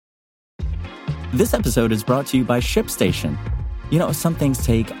This episode is brought to you by ShipStation. You know, some things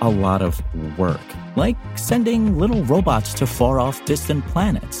take a lot of work, like sending little robots to far-off distant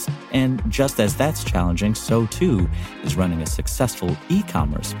planets. And just as that's challenging, so too is running a successful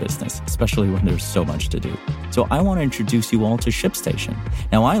e-commerce business, especially when there's so much to do. So I want to introduce you all to ShipStation.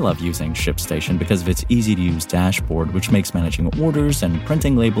 Now, I love using ShipStation because of its easy-to-use dashboard, which makes managing orders and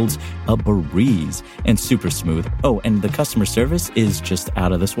printing labels a breeze and super smooth. Oh, and the customer service is just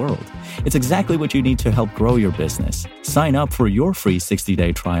out of this world. It's exactly what you need to help grow your business. Sign up for your free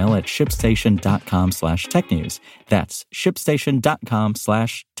 60-day trial at shipstation.com/technews. That's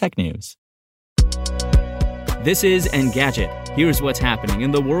shipstation.com/technews. This is Engadget. Here's what's happening in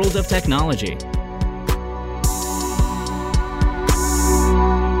the world of technology.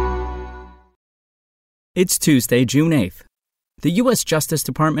 It's Tuesday, June 8th. The U.S. Justice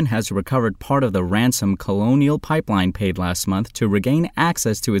Department has recovered part of the ransom Colonial Pipeline paid last month to regain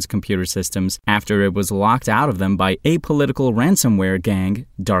access to its computer systems after it was locked out of them by apolitical ransomware gang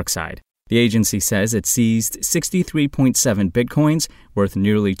DarkSide. The agency says it seized 63.7 bitcoins, worth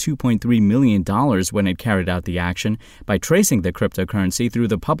nearly $2.3 million when it carried out the action, by tracing the cryptocurrency through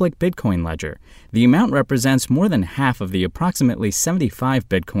the public Bitcoin ledger. The amount represents more than half of the approximately 75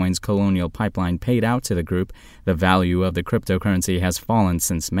 bitcoins Colonial Pipeline paid out to the group. The value of the cryptocurrency has fallen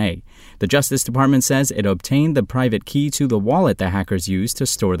since May. The Justice Department says it obtained the private key to the wallet the hackers used to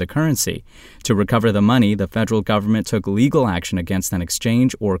store the currency. To recover the money, the federal government took legal action against an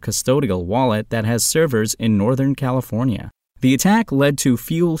exchange or custodial wallet that has servers in Northern California. The attack led to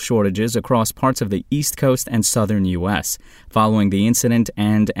fuel shortages across parts of the East Coast and southern U.S. Following the incident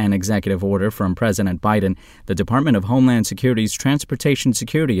and an executive order from President Biden, the Department of Homeland Security's Transportation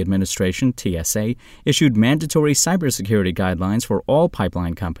Security Administration, TSA, issued mandatory cybersecurity guidelines for all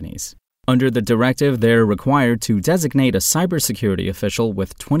pipeline companies. Under the directive, they're required to designate a cybersecurity official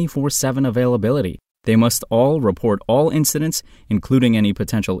with 24/7 availability. They must all report all incidents, including any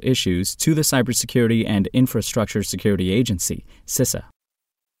potential issues, to the Cybersecurity and Infrastructure Security Agency, CISA.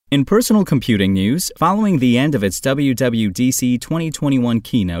 In personal computing news, following the end of its WWDC 2021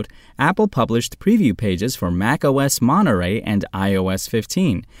 keynote, Apple published preview pages for macOS Monterey and iOS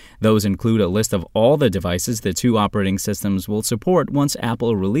 15. Those include a list of all the devices the two operating systems will support once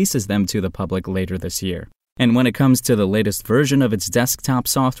Apple releases them to the public later this year. And when it comes to the latest version of its desktop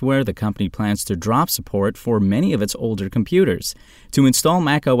software, the company plans to drop support for many of its older computers. To install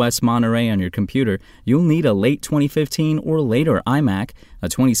macOS Monterey on your computer, you'll need a late 2015 or later iMac, a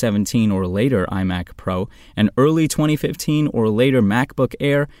 2017 or later iMac Pro, an early 2015 or later MacBook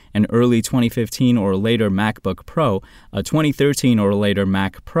Air, an early 2015 or later MacBook Pro, a 2013 or later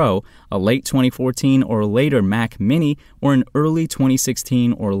Mac Pro, a late 2014 or later Mac Mini, or an early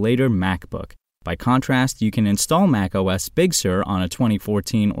 2016 or later MacBook. By contrast, you can install macOS Big Sur on a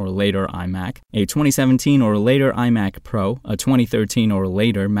 2014 or later iMac, a 2017 or later iMac Pro, a 2013 or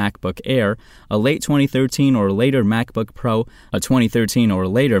later MacBook Air, a late 2013 or later MacBook Pro, a 2013 or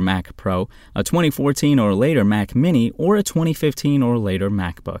later Mac Pro, a 2014 or later Mac Mini, or a 2015 or later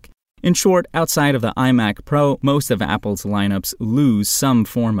MacBook. In short, outside of the iMac Pro, most of Apple's lineups lose some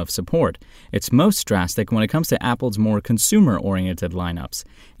form of support. It's most drastic when it comes to Apple's more consumer-oriented lineups.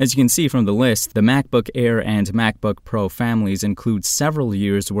 As you can see from the list, the MacBook Air and MacBook Pro families include several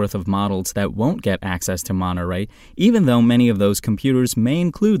years' worth of models that won't get access to Monterey, even though many of those computers may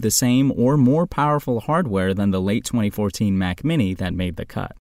include the same or more powerful hardware than the late 2014 Mac Mini that made the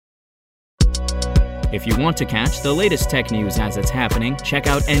cut. If you want to catch the latest tech news as it's happening, check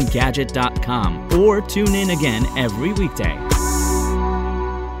out Engadget.com or tune in again every weekday.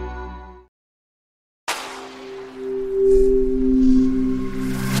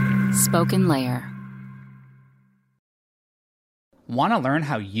 Spoken Layer. Want to learn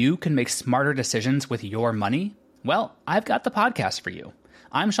how you can make smarter decisions with your money? Well, I've got the podcast for you.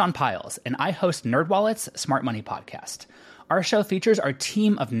 I'm Sean Piles, and I host NerdWallet's Smart Money Podcast. Our show features our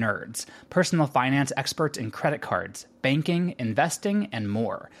team of nerds, personal finance experts in credit cards, banking, investing, and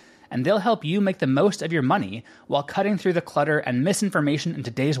more. And they'll help you make the most of your money while cutting through the clutter and misinformation in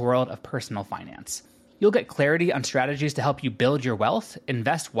today's world of personal finance. You'll get clarity on strategies to help you build your wealth,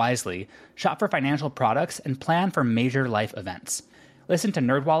 invest wisely, shop for financial products, and plan for major life events. Listen to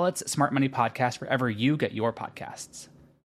NerdWallet's Smart Money Podcast wherever you get your podcasts.